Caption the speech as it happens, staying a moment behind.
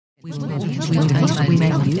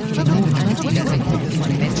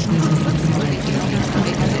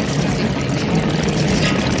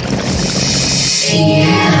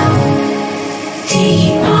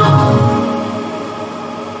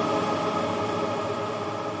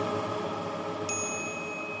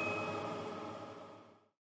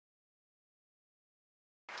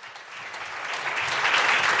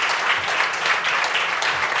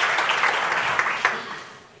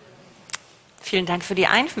Vielen Dank für die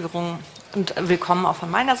Einführung und willkommen auch von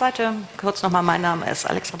meiner Seite. Kurz nochmal, mein Name ist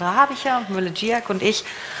Alexandra Habicher, Myrle Dziak und ich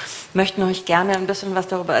möchten euch gerne ein bisschen was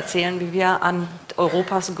darüber erzählen, wie wir an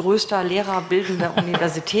Europas größter lehrerbildender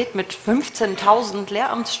Universität mit 15.000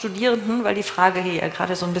 Lehramtsstudierenden, weil die Frage hier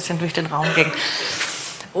gerade so ein bisschen durch den Raum ging,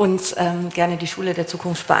 uns gerne die Schule der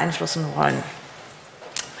Zukunft beeinflussen wollen.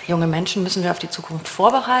 Junge Menschen müssen wir auf die Zukunft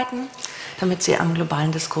vorbereiten, damit sie am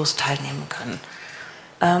globalen Diskurs teilnehmen können.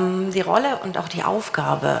 Die Rolle und auch die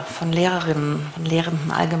Aufgabe von Lehrerinnen und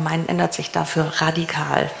Lehrenden allgemein ändert sich dafür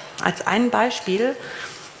radikal. Als ein Beispiel,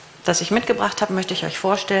 das ich mitgebracht habe, möchte ich euch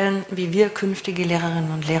vorstellen, wie wir künftige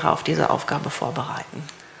Lehrerinnen und Lehrer auf diese Aufgabe vorbereiten.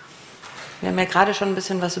 Wir haben ja gerade schon ein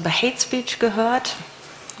bisschen was über Hate Speech gehört.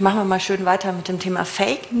 Machen wir mal schön weiter mit dem Thema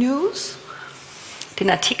Fake News.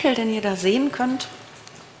 Den Artikel, den ihr da sehen könnt,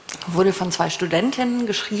 wurde von 2 Studentinnen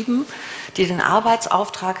geschrieben, die den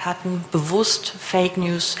Arbeitsauftrag hatten, bewusst Fake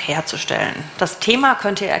News herzustellen. Das Thema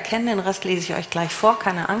könnt ihr erkennen, den Rest lese ich euch gleich vor,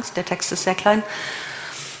 keine Angst, der Text ist sehr klein.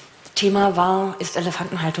 Thema war, ist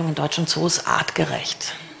Elefantenhaltung in deutschen Zoos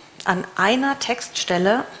artgerecht? An einer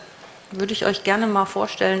Textstelle würde ich euch gerne mal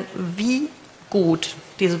vorstellen, wie gut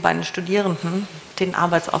diese beiden Studierenden den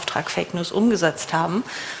Arbeitsauftrag Fake News umgesetzt haben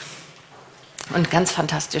und ganz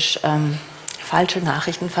fantastisch falsche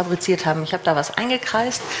Nachrichten fabriziert haben. Ich habe da was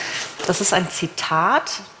eingekreist. Das ist ein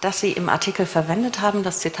Zitat, das Sie im Artikel verwendet haben.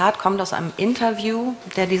 Das Zitat kommt aus einem Interview,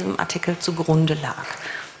 der diesem Artikel zugrunde lag.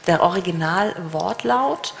 Der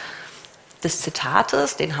Originalwortlaut des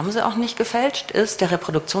Zitates, den haben Sie auch nicht gefälscht, ist, der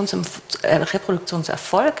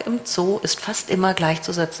Reproduktionserfolg im Zoo ist fast immer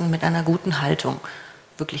gleichzusetzen mit einer guten Haltung.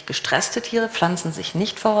 Wirklich gestresste Tiere pflanzen sich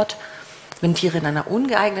nicht fort. Wenn Tiere in einer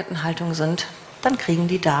ungeeigneten Haltung sind, dann kriegen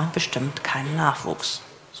die da bestimmt keinen Nachwuchs.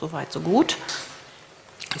 Soweit, so gut.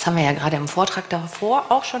 Das haben wir ja gerade im Vortrag davor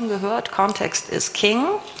auch schon gehört. Kontext ist King.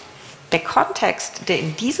 Der Kontext, der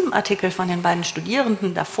in diesem Artikel von den beiden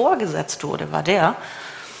Studierenden davor gesetzt wurde, war der,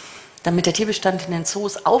 damit der Tierbestand in den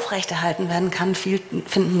Zoos aufrechterhalten werden kann,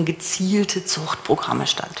 finden gezielte Zuchtprogramme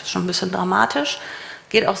statt. Das ist schon ein bisschen dramatisch.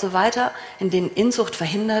 Geht auch so weiter, in denen Inzucht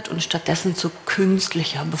verhindert und stattdessen zu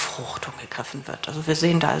künstlicher Befruchtung gegriffen wird. Also wir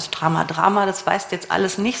sehen, da ist Drama, das weist jetzt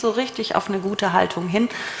alles nicht so richtig auf eine gute Haltung hin.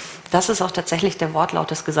 Das ist auch tatsächlich der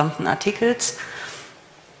Wortlaut des gesamten Artikels.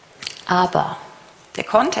 Aber der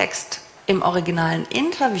Kontext im originalen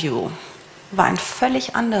Interview war ein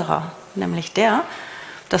völlig anderer, nämlich der,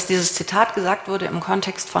 dass dieses Zitat gesagt wurde im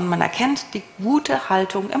Kontext von, man erkennt die gute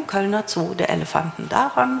Haltung im Kölner Zoo der Elefanten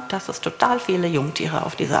daran, dass es total viele Jungtiere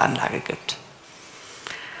auf dieser Anlage gibt.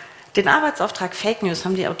 Den Arbeitsauftrag Fake News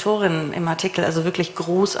haben die Autorinnen im Artikel also wirklich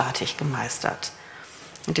großartig gemeistert.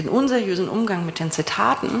 Und den unseriösen Umgang mit den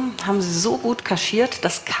Zitaten haben sie so gut kaschiert,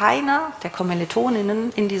 dass keiner der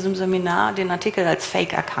Kommilitoninnen in diesem Seminar den Artikel als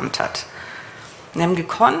Fake erkannt hat. Wir haben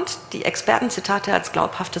gekonnt die Expertenzitate als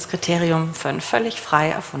glaubhaftes Kriterium für einen völlig frei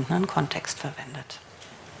erfundenen Kontext verwendet.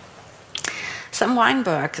 Sam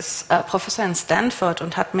Weinberg ist Professor in Stanford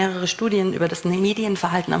und hat mehrere Studien über das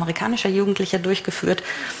Medienverhalten amerikanischer Jugendlicher durchgeführt,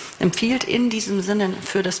 empfiehlt in diesem Sinne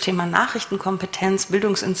für das Thema Nachrichtenkompetenz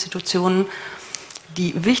Bildungsinstitutionen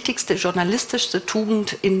die wichtigste journalistischste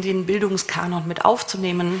Tugend in den Bildungskanon mit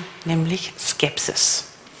aufzunehmen, nämlich Skepsis.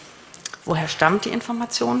 Woher stammt die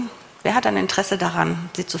Information? Wer hat ein Interesse daran,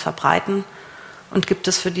 sie zu verbreiten? Und gibt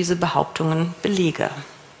es für diese Behauptungen Belege?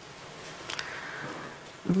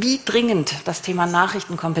 Wie dringend das Thema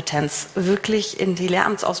Nachrichtenkompetenz wirklich in die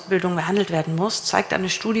Lehramtsausbildung behandelt werden muss, zeigt eine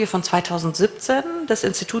Studie von 2017 des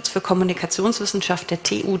Instituts für Kommunikationswissenschaft der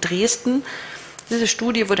TU Dresden. Diese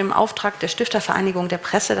Studie wurde im Auftrag der Stiftervereinigung der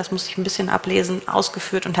Presse, das muss ich ein bisschen ablesen,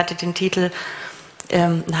 ausgeführt und hatte den Titel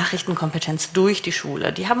Nachrichtenkompetenz durch die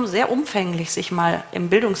Schule. Die haben sehr umfänglich sich mal im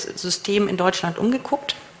Bildungssystem in Deutschland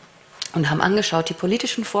umgeguckt und haben angeschaut die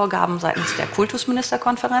politischen Vorgaben seitens der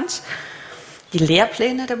Kultusministerkonferenz, die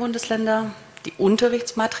Lehrpläne der Bundesländer, die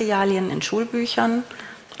Unterrichtsmaterialien in Schulbüchern,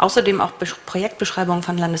 außerdem auch Projektbeschreibungen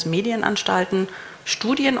von Landesmedienanstalten,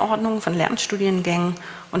 Studienordnungen von Lehramtsstudiengängen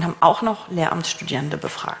und haben auch noch Lehramtsstudierende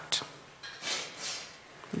befragt.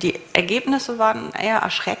 Die Ergebnisse waren eher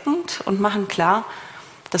erschreckend und machen klar,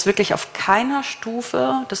 dass wirklich auf keiner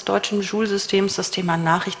Stufe des deutschen Schulsystems das Thema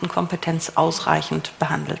Nachrichtenkompetenz ausreichend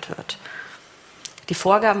behandelt wird. Die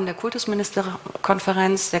Vorgaben der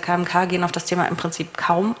Kultusministerkonferenz der KMK gehen auf das Thema im Prinzip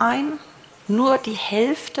kaum ein. Nur die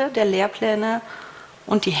Hälfte der Lehrpläne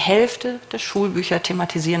und die Hälfte der Schulbücher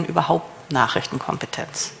thematisieren überhaupt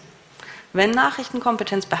Nachrichtenkompetenz. Wenn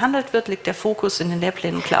Nachrichtenkompetenz behandelt wird, liegt der Fokus in den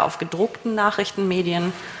Lehrplänen klar auf gedruckten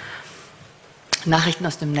Nachrichtenmedien. Nachrichten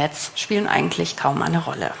aus dem Netz spielen eigentlich kaum eine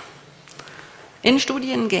Rolle. In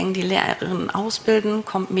Studiengängen, die Lehrerinnen ausbilden,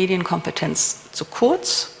 kommt Medienkompetenz zu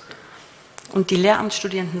kurz. Und die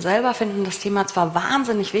Lehramtsstudierenden selber finden das Thema zwar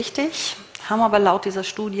wahnsinnig wichtig, haben aber laut dieser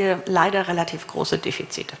Studie leider relativ große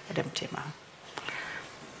Defizite bei dem Thema.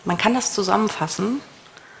 Man kann das zusammenfassen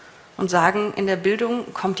und sagen, in der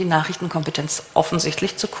Bildung kommt die Nachrichtenkompetenz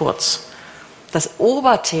offensichtlich zu kurz. Das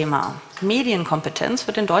Oberthema Medienkompetenz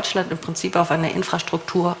wird in Deutschland im Prinzip auf eine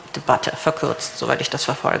Infrastrukturdebatte verkürzt, soweit ich das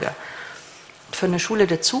verfolge. Für eine Schule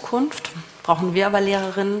der Zukunft brauchen wir aber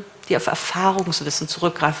Lehrerinnen, die auf Erfahrungswissen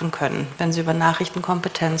zurückgreifen können, wenn sie über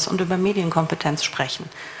Nachrichtenkompetenz und über Medienkompetenz sprechen.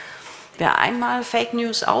 Wer einmal Fake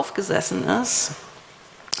News aufgesessen ist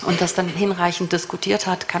und das dann hinreichend diskutiert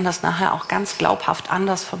hat, kann das nachher auch ganz glaubhaft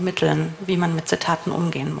anders vermitteln, wie man mit Zitaten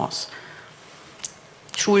umgehen muss.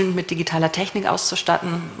 Schulen mit digitaler Technik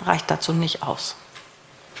auszustatten, reicht dazu nicht aus.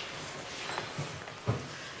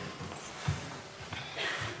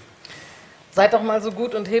 Seid doch mal so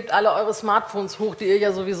gut und hebt alle eure Smartphones hoch, die ihr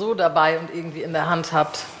ja sowieso dabei und irgendwie in der Hand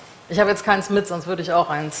habt. Ich habe jetzt keins mit, sonst würde ich auch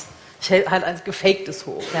eins. Ich halte eins Gefaktes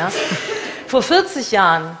hoch. Ja? Vor 40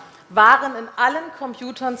 Jahren waren in allen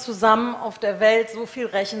Computern zusammen auf der Welt so viel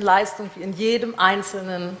Rechenleistung wie in jedem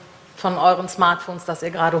einzelnen von euren Smartphones, das ihr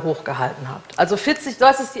gerade hochgehalten habt. Also 40,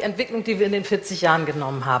 das ist die Entwicklung, die wir in den 40 Jahren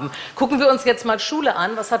genommen haben. Gucken wir uns jetzt mal Schule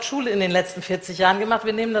an. Was hat Schule in den letzten 40 Jahren gemacht?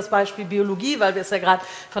 Wir nehmen das Beispiel Biologie, weil wir es ja gerade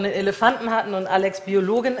von den Elefanten hatten und Alex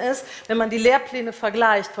Biologin ist. Wenn man die Lehrpläne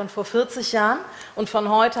vergleicht von vor 40 Jahren und von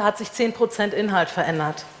heute, hat sich 10% Inhalt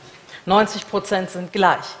verändert. 90% sind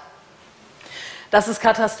gleich. Das ist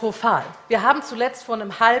katastrophal. Wir haben zuletzt vor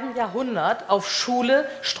einem halben Jahrhundert auf Schule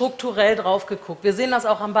strukturell drauf geguckt. Wir sehen das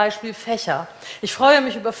auch am Beispiel Fächer. Ich freue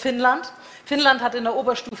mich über Finnland. Finnland hat in der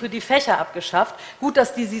Oberstufe die Fächer abgeschafft. Gut,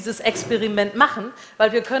 dass die dieses Experiment machen,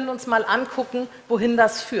 weil wir können uns mal angucken, wohin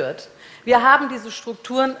das führt. Wir haben diese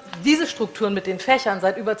Strukturen mit den Fächern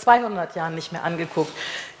seit über 200 Jahren nicht mehr angeguckt.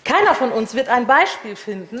 Keiner von uns wird ein Beispiel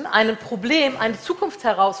finden, ein Problem, eine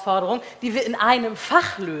Zukunftsherausforderung, die wir in einem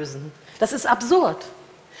Fach lösen. Das ist absurd.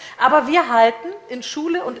 Aber wir halten in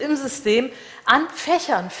Schule und im System an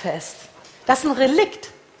Fächern fest. Das ist ein Relikt.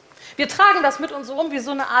 Wir tragen das mit uns rum wie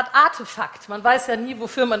so eine Art Artefakt. Man weiß ja nie,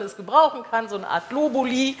 wofür man es gebrauchen kann, so eine Art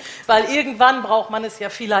Globuli, weil irgendwann braucht man es ja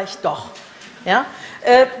vielleicht doch. Ja?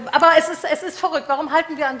 Aber es ist verrückt. Warum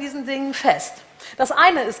halten wir an diesen Dingen fest? Das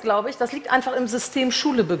eine ist, glaube ich, das liegt einfach im System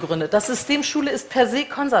Schule begründet. Das System Schule ist per se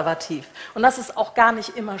konservativ. Und das ist auch gar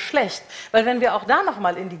nicht immer schlecht. Weil wenn wir auch da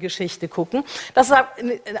nochmal in die Geschichte gucken, das war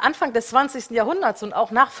Anfang des 20. Jahrhunderts und auch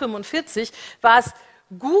nach 45 war es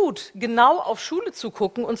gut, genau auf Schule zu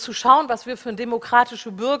gucken und zu schauen, was wir für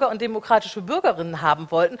demokratische Bürger und demokratische Bürgerinnen haben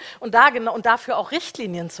wollten und dafür auch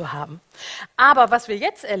Richtlinien zu haben. Aber was wir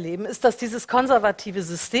jetzt erleben, ist, dass dieses konservative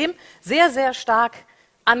System sehr, sehr stark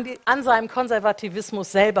an seinem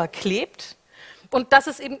Konservativismus selber klebt und dass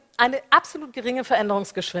es eben eine absolut geringe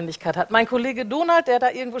Veränderungsgeschwindigkeit hat. Mein Kollege Donald, der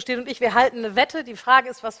da irgendwo steht, und ich, wir halten eine Wette. Die Frage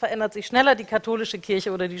ist, was verändert sich schneller, die katholische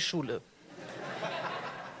Kirche oder die Schule?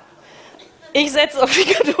 Ich setze auf die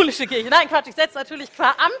katholische Kirche. Nein, Quatsch, ich setze natürlich qua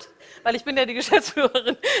Amt, weil ich bin ja die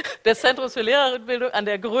Geschäftsführerin des Zentrums für Lehrerinnenbildung an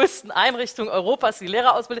der größten Einrichtung Europas, die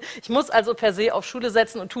Lehrer ausbildet. Ich muss also per se auf Schule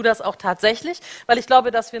setzen und tue das auch tatsächlich, weil ich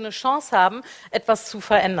glaube, dass wir eine Chance haben, etwas zu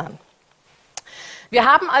verändern.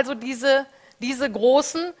 Wir haben also diese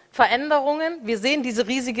großen Veränderungen, wir sehen diese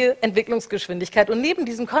riesige Entwicklungsgeschwindigkeit. Und neben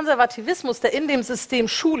diesem Konservativismus, der in dem System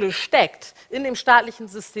Schule steckt, in dem staatlichen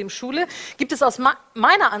System Schule, gibt es aus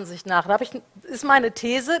meiner Ansicht nach, ist meine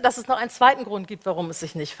These, dass es noch einen zweiten Grund gibt, warum es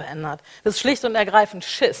sich nicht verändert. Das ist schlicht und ergreifend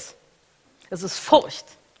Schiss. Es ist Furcht.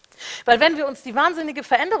 Weil wenn wir uns die wahnsinnige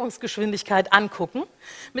Veränderungsgeschwindigkeit angucken,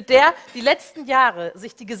 mit der die letzten Jahre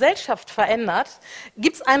sich die Gesellschaft verändert,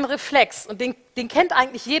 gibt es einen Reflex und den kennt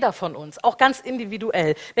eigentlich jeder von uns, auch ganz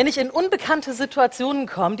individuell. Wenn ich in unbekannte Situationen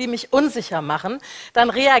komme, die mich unsicher machen,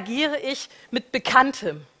 dann reagiere ich mit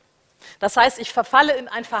Bekanntem. Das heißt, ich verfalle in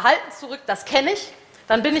ein Verhalten zurück, das kenne ich,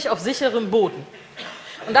 dann bin ich auf sicherem Boden.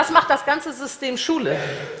 Und das macht das ganze System Schule.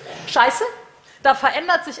 Scheiße? Da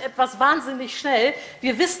verändert sich etwas wahnsinnig schnell.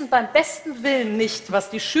 Wir wissen beim besten Willen nicht, was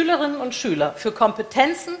die Schülerinnen und Schüler für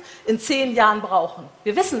Kompetenzen in 10 Jahren brauchen.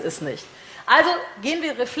 Wir wissen es nicht. Also gehen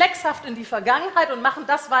wir reflexhaft in die Vergangenheit und machen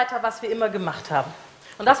das weiter, was wir immer gemacht haben.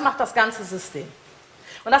 Und das macht das ganze System.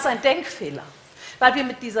 Und das ist ein Denkfehler. Weil wir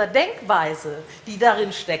mit dieser Denkweise, die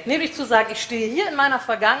darin steckt, nämlich zu sagen, ich stehe hier in meiner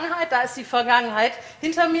Vergangenheit, da ist die Vergangenheit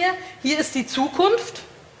hinter mir, hier ist die Zukunft.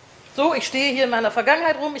 So, ich stehe hier in meiner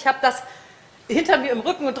Vergangenheit rum, ich habe das hinter mir im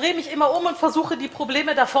Rücken und drehe mich immer um und versuche, die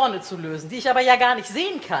Probleme da vorne zu lösen, die ich aber ja gar nicht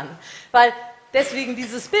sehen kann. Weil deswegen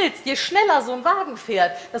dieses Bild, je schneller so ein Wagen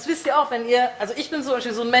fährt, das wisst ihr auch, wenn ihr, also ich bin zum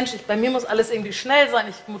Beispiel so ein Mensch, bei mir muss alles irgendwie schnell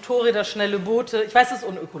sein, Motorräder, schnelle Boote, ich weiß, das ist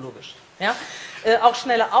unökologisch, ja? Auch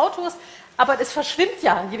schnelle Autos, aber es verschwimmt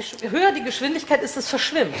ja, je höher die Geschwindigkeit ist, es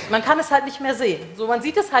verschwimmt, man kann es halt nicht mehr sehen, so, man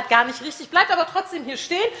sieht es halt gar nicht richtig, bleibt aber trotzdem hier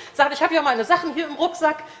stehen, sagt, ich habe ja meine Sachen hier im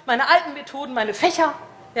Rucksack, meine alten Methoden, meine Fächer,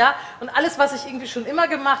 ja, und alles, was ich irgendwie schon immer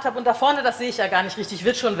gemacht habe und da vorne, das sehe ich ja gar nicht richtig,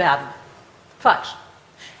 wird schon werden. Falsch.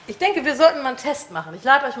 Ich denke, wir sollten mal einen Test machen. Ich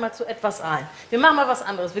lade euch mal zu etwas ein. Wir machen mal was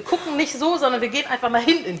anderes. Wir gucken nicht so, sondern wir gehen einfach mal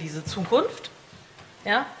hin in diese Zukunft.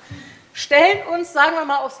 Ja? Stellen uns, sagen wir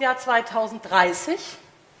mal, aufs Jahr 2030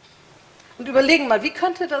 und überlegen mal, wie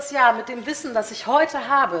könnte das Jahr mit dem Wissen, das ich heute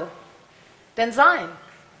habe, denn sein?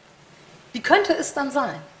 Wie könnte es dann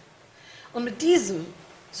sein? Und mit diesem,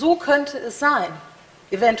 so könnte es sein,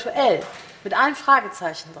 eventuell, mit einem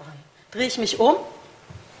Fragezeichen dran, drehe ich mich um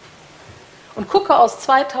und gucke aus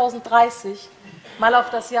 2030 mal auf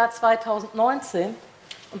das Jahr 2019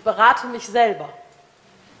 und berate mich selber.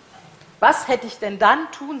 Was hätte ich denn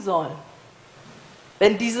dann tun sollen,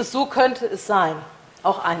 wenn dieses so könnte es sein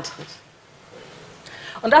auch eintritt?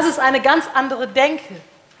 Und das ist eine ganz andere Denke,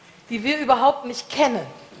 die wir überhaupt nicht kennen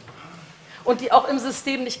und die auch im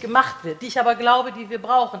System nicht gemacht wird, die ich aber glaube, die wir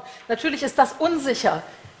brauchen. Natürlich ist das unsicher.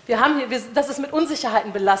 Das ist mit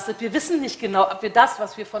Unsicherheiten belastet. Wir wissen nicht genau, ob wir das,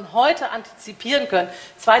 was wir von heute antizipieren können,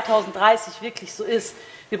 2030 wirklich so ist.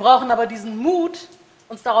 Wir brauchen aber diesen Mut,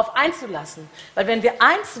 uns darauf einzulassen. Weil wenn wir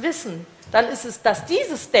eins wissen, dann ist es, dass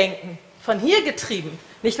dieses Denken von hier getrieben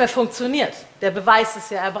nicht mehr funktioniert. Der Beweis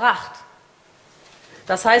ist ja erbracht.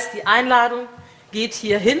 Das heißt, die Einladung geht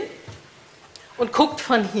hier hin und guckt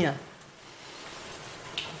von hier.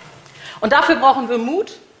 Und dafür brauchen wir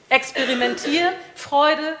Mut, Experimentieren,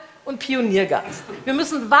 Freude und Pioniergeist. Wir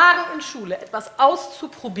müssen wagen, in Schule etwas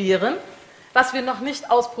auszuprobieren, was wir noch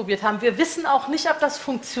nicht ausprobiert haben. Wir wissen auch nicht, ob das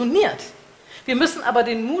funktioniert. Wir müssen aber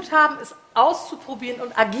den Mut haben, es auszuprobieren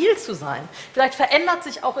und agil zu sein. Vielleicht verändert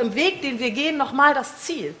sich auch im Weg, den wir gehen, nochmal das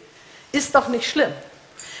Ziel. Ist doch nicht schlimm.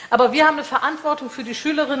 Aber wir haben eine Verantwortung für die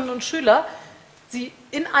Schülerinnen und Schüler, sie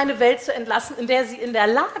in eine Welt zu entlassen, in der sie in der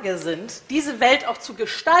Lage sind, diese Welt auch zu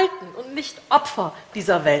gestalten und nicht Opfer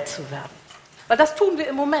dieser Welt zu werden. Weil das tun wir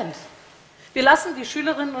im Moment. Wir lassen die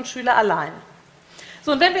Schülerinnen und Schüler allein.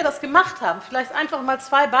 So, und wenn wir das gemacht haben, vielleicht einfach mal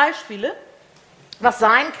 2 Beispiele, was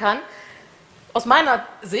sein kann, aus meiner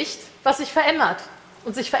Sicht, was sich verändert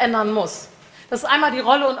und sich verändern muss. Das ist einmal die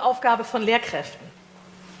Rolle und Aufgabe von Lehrkräften.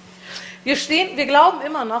 Wir glauben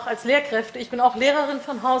immer noch als Lehrkräfte, ich bin auch Lehrerin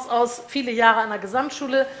von Haus aus, viele Jahre an der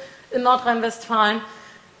Gesamtschule in Nordrhein-Westfalen,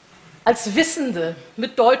 als Wissende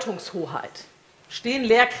mit Deutungshoheit stehen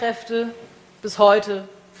Lehrkräfte bis heute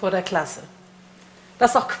vor der Klasse.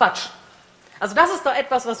 Das ist doch Quatsch. Also das ist doch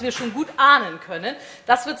etwas, was wir schon gut ahnen können.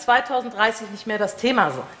 Das wird 2030 nicht mehr das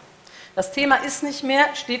Thema sein. Das Thema ist nicht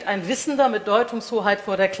mehr, steht ein Wissender mit Deutungshoheit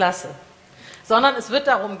vor der Klasse, sondern es wird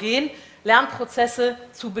darum gehen, Lernprozesse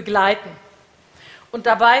zu begleiten und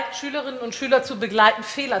dabei Schülerinnen und Schüler zu begleiten,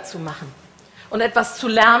 Fehler zu machen und etwas zu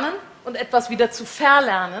lernen und etwas wieder zu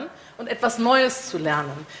verlernen und etwas Neues zu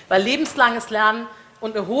lernen, weil lebenslanges Lernen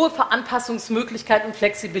und eine hohe Anpassungsmöglichkeit und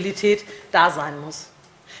Flexibilität da sein muss.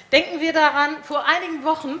 Denken wir daran, vor einigen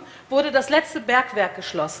Wochen wurde das letzte Bergwerk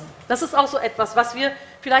geschlossen. Das ist auch so etwas, was wir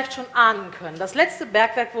vielleicht schon ahnen können. Das letzte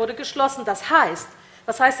Bergwerk wurde geschlossen, das heißt,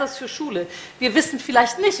 was heißt das für Schule? Wir wissen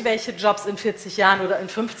vielleicht nicht, welche Jobs in 40 Jahren oder in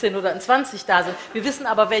 15 oder in 20 da sind. Wir wissen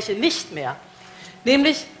aber, welche nicht mehr,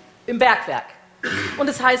 nämlich im Bergwerk. Und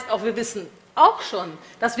es heißt auch, wir wissen auch schon,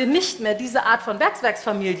 dass wir nicht mehr diese Art von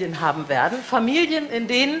Bergwerksfamilien haben werden. Familien, in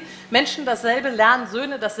denen Menschen dasselbe lernen,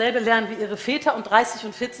 Söhne dasselbe lernen wie ihre Väter und 30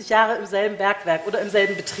 und 40 Jahre im selben Bergwerk oder im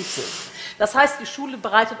selben Betrieb sind. Das heißt, die Schule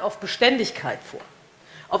bereitet auf Beständigkeit vor,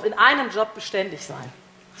 auf in einem Job beständig sein.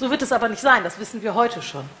 So wird es aber nicht sein, das wissen wir heute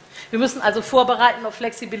schon. Wir müssen also vorbereiten auf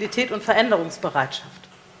Flexibilität und Veränderungsbereitschaft.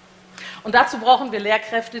 Und dazu brauchen wir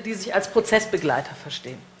Lehrkräfte, die sich als Prozessbegleiter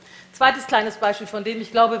verstehen. Zweites kleines Beispiel von dem,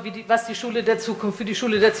 ich glaube, was die Schule der Zukunft, für die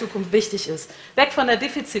Schule der Zukunft wichtig ist. Weg von der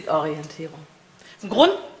Defizitorientierung.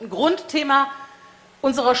 Ein Grundthema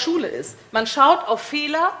unserer Schule ist, man schaut auf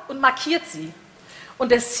Fehler und markiert sie.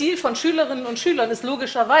 Und das Ziel von Schülerinnen und Schülern ist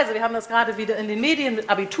logischerweise, wir haben das gerade wieder in den Medien, mit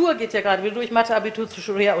Abitur, geht ja gerade wieder durch, Mathe-Abitur zu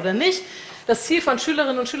schwer oder nicht, das Ziel von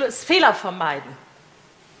Schülerinnen und Schülern ist Fehler vermeiden.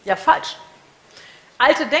 Ja, falsch.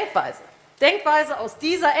 Alte Denkweise. Denkweise aus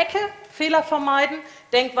dieser Ecke, Fehler vermeiden,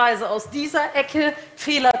 Denkweise aus dieser Ecke,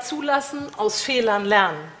 Fehler zulassen, aus Fehlern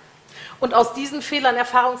lernen. Und aus diesen Fehlern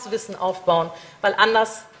Erfahrungswissen aufbauen, weil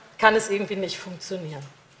anders kann es irgendwie nicht funktionieren.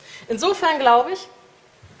 Insofern glaube ich,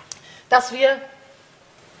 dass wir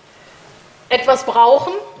etwas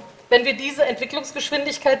brauchen, wenn wir diese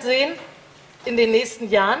Entwicklungsgeschwindigkeit sehen in den nächsten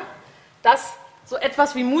Jahren, das so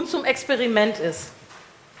etwas wie Mut zum Experiment ist.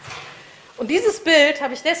 Und dieses Bild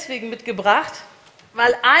habe ich deswegen mitgebracht,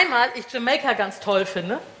 weil einmal ich Jamaika ganz toll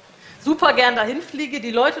finde, super gern dahin fliege,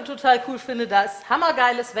 die Leute total cool finde, da ist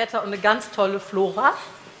hammergeiles Wetter und eine ganz tolle Flora.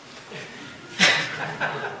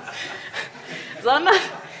 Sondern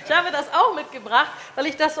ich habe das auch mitgebracht, weil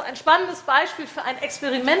ich das so ein spannendes Beispiel für ein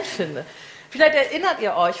Experiment finde. Vielleicht erinnert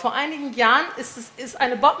ihr euch, vor einigen Jahren ist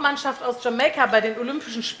eine Bobmannschaft aus Jamaika bei den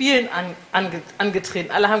Olympischen Spielen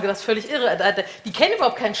angetreten. Alle haben gedacht, das ist völlig irre, die kennen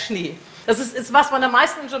überhaupt keinen Schnee. Das ist was man am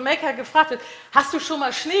meisten in Jamaika gefragt wird. Hast du schon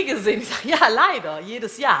mal Schnee gesehen? Ich sage, ja, leider,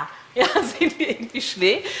 jedes Jahr. Ja, sehen wir irgendwie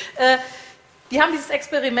Schnee. Die haben dieses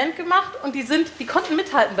Experiment gemacht und die konnten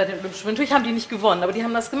mithalten bei den Olympischen Spielen. Natürlich haben die nicht gewonnen, aber die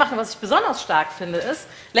haben das gemacht. Und was ich besonders stark finde, ist,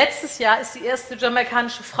 letztes Jahr ist die erste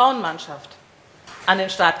jamaikanische Frauenmannschaft an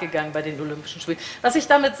den Start gegangen bei den Olympischen Spielen. Was ich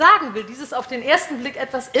damit sagen will, dieses auf den ersten Blick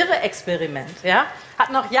etwas irre Experiment, ja,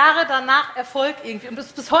 hat noch Jahre danach Erfolg irgendwie und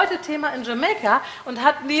ist bis heute Thema in Jamaika und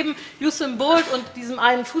hat neben Usain Bolt und diesem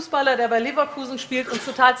einen Fußballer, der bei Leverkusen spielt und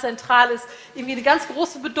total zentral ist, irgendwie eine ganz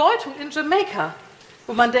große Bedeutung in Jamaika,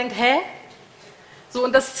 wo man denkt, hä? So,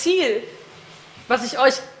 und das Ziel, was ich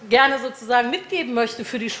euch gerne sozusagen mitgeben möchte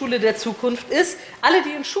für die Schule der Zukunft, ist, alle,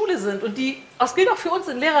 die in Schule sind und das gilt auch für uns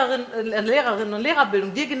in Lehrerinnen und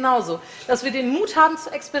Lehrerbildung, dir genauso, dass wir den Mut haben zu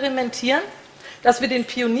experimentieren, dass wir den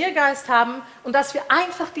Pioniergeist haben und dass wir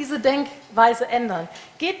einfach diese Denkweise ändern.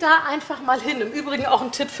 Geht da einfach mal hin. Im Übrigen auch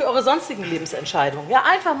ein Tipp für eure sonstigen Lebensentscheidungen. Ja,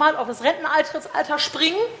 einfach mal auf das Renteneintrittsalter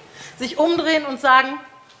springen, sich umdrehen und sagen,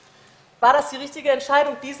 war das die richtige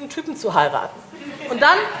Entscheidung, diesen Typen zu heiraten? Und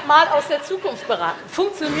dann mal aus der Zukunft beraten.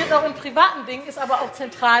 Funktioniert auch in privaten Dingen, ist aber auch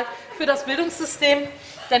zentral für das Bildungssystem.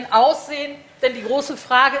 Denn die große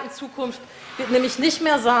Frage in Zukunft wird nämlich nicht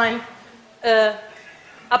mehr sein,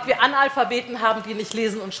 ob wir Analphabeten haben, die nicht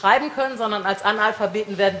lesen und schreiben können, sondern als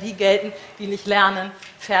Analphabeten werden die gelten, die nicht lernen,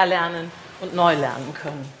 verlernen und neu lernen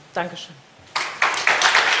können. Dankeschön.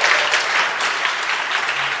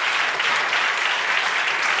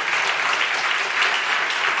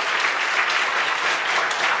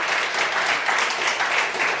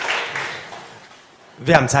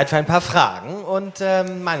 Wir haben Zeit für ein paar Fragen und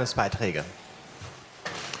Meinungsbeiträge.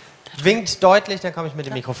 Winkt deutlich, dann komme ich mit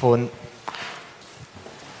dem Mikrofon.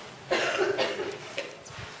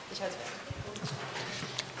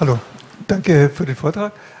 Hallo, danke für den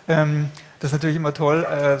Vortrag. Das ist natürlich immer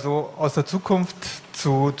toll, so aus der Zukunft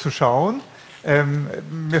zu schauen.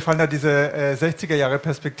 Mir fallen da diese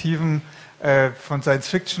 60er-Jahre-Perspektiven von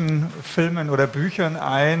Science-Fiction-Filmen oder Büchern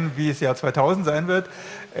ein, wie es Jahr 2000 sein wird.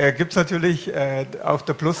 Gibt es natürlich auf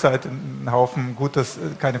der Plusseite einen Haufen Gutes,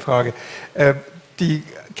 keine Frage. Die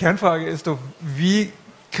Kernfrage ist doch, wie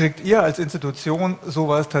kriegt ihr als Institution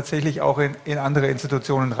sowas tatsächlich auch in andere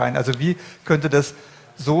Institutionen rein? Also wie könnte das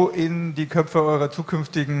so in die Köpfe eurer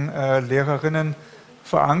zukünftigen Lehrerinnen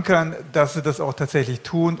verankern, dass sie das auch tatsächlich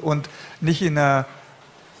tun und nicht in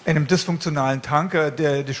einem dysfunktionalen Tanker,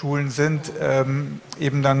 der die Schulen sind,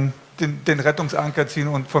 eben dann den Rettungsanker ziehen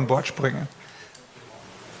und von Bord springen?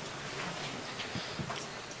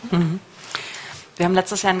 Wir haben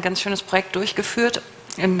letztes Jahr ein ganz schönes Projekt durchgeführt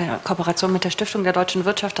in der Kooperation mit der Stiftung der deutschen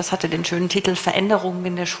Wirtschaft. Das hatte den schönen Titel Veränderungen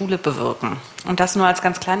in der Schule bewirken. Und das nur als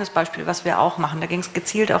ganz kleines Beispiel, was wir auch machen. Da ging es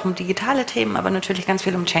gezielt auch um digitale Themen, aber natürlich ganz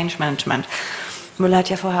viel um Change Management. Myrle hat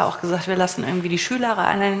ja vorher auch gesagt, wir lassen irgendwie die Schüler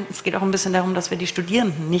allein. Es geht auch ein bisschen darum, dass wir die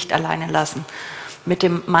Studierenden nicht alleine lassen. Mit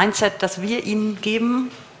dem Mindset, das wir ihnen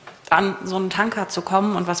geben, an so einen Tanker zu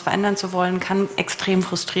kommen und was verändern zu wollen, kann extrem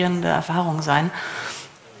frustrierende Erfahrung sein.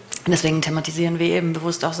 Deswegen thematisieren wir eben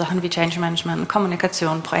bewusst auch Sachen wie Change Management,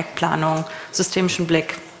 Kommunikation, Projektplanung, systemischen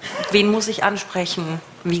Blick. Wen muss ich ansprechen?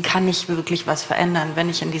 Wie kann ich wirklich was verändern, wenn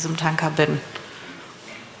ich in diesem Tanker bin?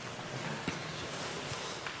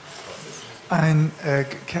 Ein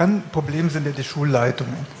Kernproblem sind ja die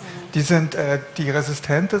Schulleitungen. Die sind die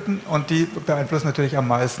resistentesten und die beeinflussen natürlich am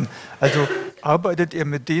meisten. Also arbeitet ihr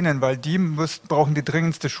mit denen, weil die brauchen die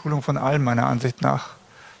dringendste Schulung von allen, meiner Ansicht nach.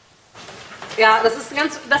 Ja, das ist ein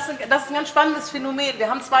ganz spannendes Phänomen. Wir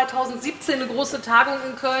haben 2017 eine große Tagung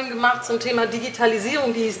in Köln gemacht zum Thema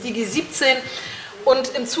Digitalisierung, die hieß Digi 17.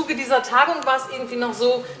 Und im Zuge dieser Tagung war es irgendwie noch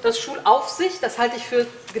so, dass Schulaufsicht, das halte ich für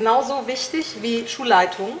genauso wichtig wie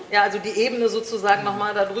Schulleitung, ja, also die Ebene sozusagen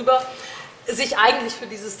nochmal darüber, sich eigentlich für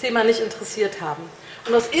dieses Thema nicht interessiert haben.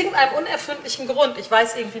 Und aus irgendeinem unerfindlichen Grund, ich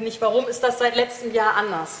weiß irgendwie nicht warum, ist das seit letztem Jahr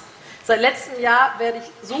anders. Seit letztem Jahr werde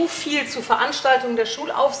ich so viel zu Veranstaltungen der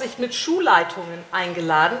Schulaufsicht mit Schulleitungen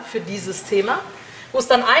eingeladen für dieses Thema, wo es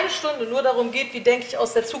dann eine Stunde nur darum geht, wie denke ich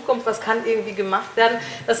aus der Zukunft, was kann irgendwie gemacht werden.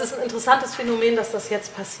 Das ist ein interessantes Phänomen, dass das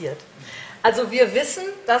jetzt passiert. Also wir wissen,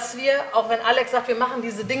 dass wir, auch wenn Alex sagt, wir machen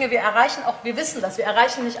diese Dinge, wir wissen das, wir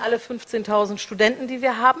erreichen nicht alle 15.000 Studenten, die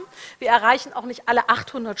wir haben. Wir erreichen auch nicht alle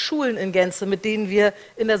 800 Schulen in Gänze, mit denen wir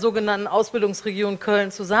in der sogenannten Ausbildungsregion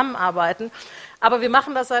Köln zusammenarbeiten. Aber wir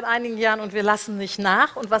machen das seit einigen Jahren und wir lassen nicht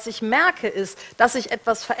nach. Und was ich merke, ist, dass sich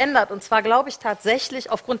etwas verändert. Und zwar glaube ich tatsächlich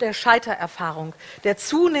aufgrund der Scheitererfahrung, der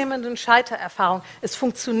zunehmenden Scheitererfahrung. Es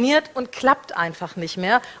funktioniert und klappt einfach nicht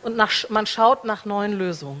mehr. Und man schaut nach neuen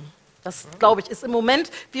Lösungen. Das, glaube ich, ist im Moment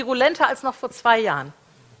virulenter als noch vor 2 Jahren.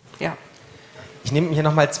 Ja. Ich nehme hier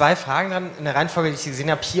nochmal 2 Fragen dran, in der Reihenfolge, die ich gesehen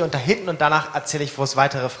habe, hier und da hinten. Und danach erzähle ich, wo es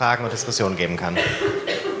weitere Fragen und Diskussionen geben kann.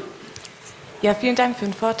 Ja, vielen Dank für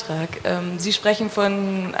den Vortrag. Sie sprechen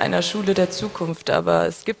von einer Schule der Zukunft, aber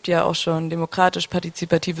es gibt ja auch schon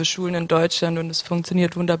demokratisch-partizipative Schulen in Deutschland und es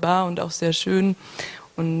funktioniert wunderbar und auch sehr schön.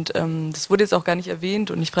 Und das wurde jetzt auch gar nicht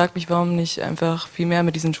erwähnt und ich frage mich, warum nicht einfach viel mehr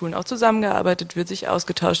mit diesen Schulen auch zusammengearbeitet wird, sich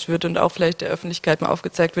ausgetauscht wird und auch vielleicht der Öffentlichkeit mal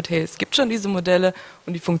aufgezeigt wird, hey, es gibt schon diese Modelle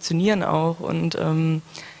und die funktionieren auch. Und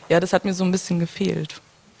ja, das hat mir so ein bisschen gefehlt.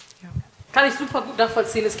 Ja. Kann ich super gut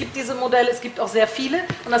nachvollziehen. Es gibt diese Modelle, es gibt auch sehr viele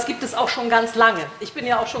und das gibt es auch schon ganz lange. Ich bin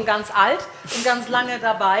ja auch schon ganz alt und ganz lange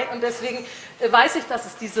dabei und deswegen weiß ich, dass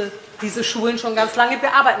es diese Schulen schon ganz lange gibt.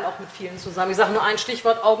 Wir arbeiten auch mit vielen zusammen. Ich sage nur ein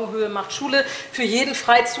Stichwort, Augenhöhe macht Schule. Für jeden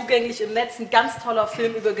frei zugänglich im Netz. Ein ganz toller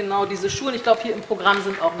Film über genau diese Schulen. Ich glaube, hier im Programm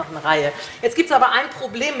sind auch noch eine Reihe. Jetzt gibt es aber ein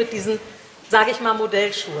Problem mit diesen, sage ich mal,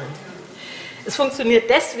 Modellschulen. Es funktioniert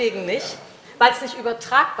deswegen nicht, weil es nicht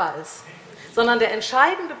übertragbar ist. Sondern der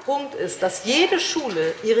entscheidende Punkt ist, dass jede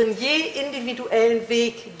Schule ihren je individuellen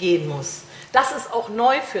Weg gehen muss. Das ist auch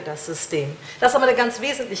neu für das System. Das ist aber eine ganz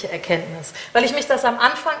wesentliche Erkenntnis, weil ich mich das am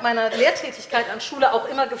Anfang meiner Lehrtätigkeit an Schule auch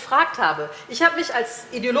immer gefragt habe. Ich habe mich als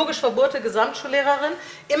ideologisch verbohrte Gesamtschullehrerin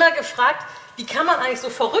immer gefragt, wie kann man eigentlich so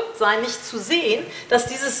verrückt sein, nicht zu sehen, dass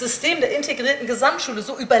dieses System der integrierten Gesamtschule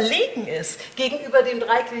so überlegen ist gegenüber dem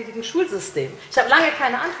dreigliedrigen Schulsystem. Ich habe lange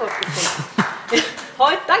keine Antwort gefunden.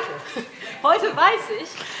 Heute weiß ich,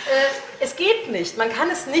 es geht nicht, man kann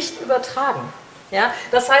es nicht übertragen. Ja?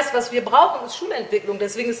 Das heißt, was wir brauchen, ist Schulentwicklung.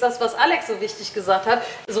 Deswegen ist das, was Alex so wichtig gesagt hat,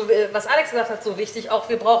 so wichtig. Auch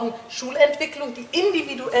wir brauchen Schulentwicklung, die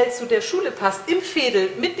individuell zu der Schule passt, im Fädel,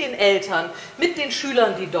 mit den Eltern, mit den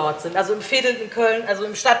Schülern, die dort sind. Also im Fädel in Köln, also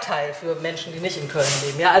im Stadtteil für Menschen, die nicht in Köln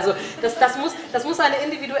leben. Ja? Also das muss eine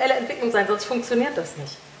individuelle Entwicklung sein, sonst funktioniert das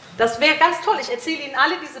nicht. Das wäre ganz toll. Ich erzähle Ihnen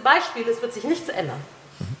alle diese Beispiele, es wird sich nichts ändern.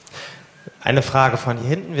 Eine Frage von hier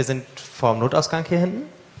hinten. Wir sind vor dem Notausgang hier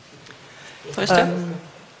hinten.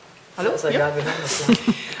 Hallo?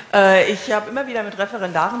 Ich habe immer wieder mit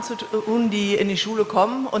Referendaren zu tun, die in die Schule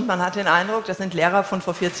kommen und man hat den Eindruck, das sind Lehrer von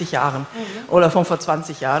vor 40 Jahren oder von vor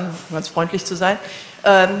 20 Jahren, um ganz freundlich zu sein.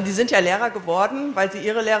 Die sind ja Lehrer geworden, weil sie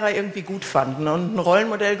ihre Lehrer irgendwie gut fanden und ein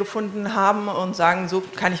Rollenmodell gefunden haben und sagen, so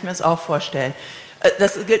kann ich mir das auch vorstellen.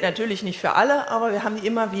 Das gilt natürlich nicht für alle, aber wir haben die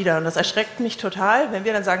immer wieder und das erschreckt mich total, wenn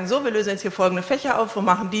wir dann sagen, so, wir lösen jetzt hier folgende Fächer auf, wir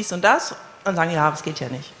machen dies und das und sagen, ja, das geht ja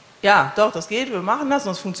nicht. Ja, doch, das geht, wir machen das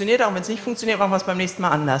und es funktioniert auch. Und wenn es nicht funktioniert, machen wir es beim nächsten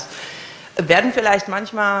Mal anders. Werden vielleicht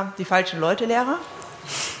manchmal die falschen Leute Lehrer?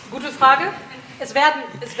 Gute Frage. Es werden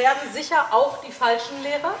sicher auch die falschen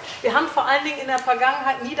Lehrer. Wir haben vor allen Dingen in der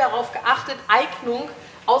Vergangenheit nie darauf geachtet, Eignung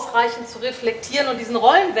ausreichend zu reflektieren und diesen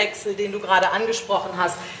Rollenwechsel, den du gerade angesprochen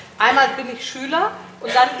hast. Einmal bin ich Schüler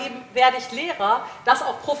und dann eben werde ich Lehrer, das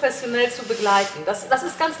auch professionell zu begleiten. Das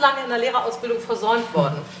ist ganz lange in der Lehrerausbildung versäumt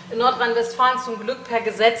worden. In Nordrhein-Westfalen zum Glück per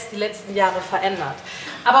Gesetz die letzten Jahre verändert.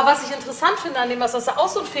 Aber was ich interessant finde an dem, das ist auch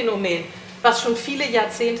so ein Phänomen, was schon viele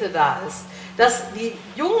Jahrzehnte da ist, dass die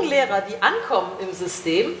jungen Lehrer, die ankommen im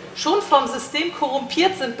System, schon vom System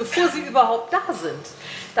korrumpiert sind, bevor sie überhaupt da sind.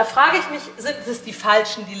 Da frage ich mich, sind es die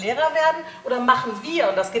Falschen, die Lehrer werden, oder machen wir,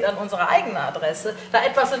 und das geht an unsere eigene Adresse, da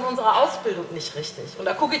etwas in unserer Ausbildung nicht richtig? Und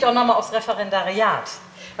da gucke ich auch nochmal aufs Referendariat.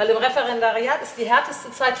 Weil im Referendariat ist die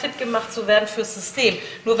härteste Zeit, fit gemacht zu werden fürs System.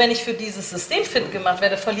 Nur wenn ich für dieses System fit gemacht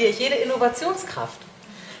werde, verliere ich jede Innovationskraft.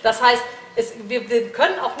 Das heißt, wir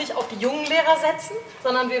können auch nicht auf die jungen Lehrer setzen,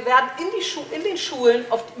 sondern wir werden in den Schulen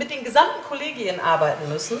mit den gesamten Kollegien arbeiten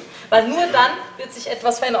müssen, weil nur dann wird sich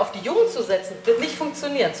etwas verändern. Auf die Jungen zu setzen, wird nicht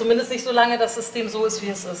funktionieren, zumindest nicht solange das System so ist, wie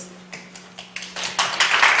es ist.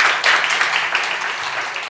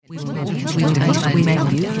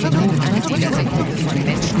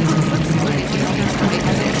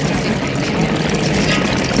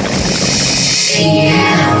 Yeah.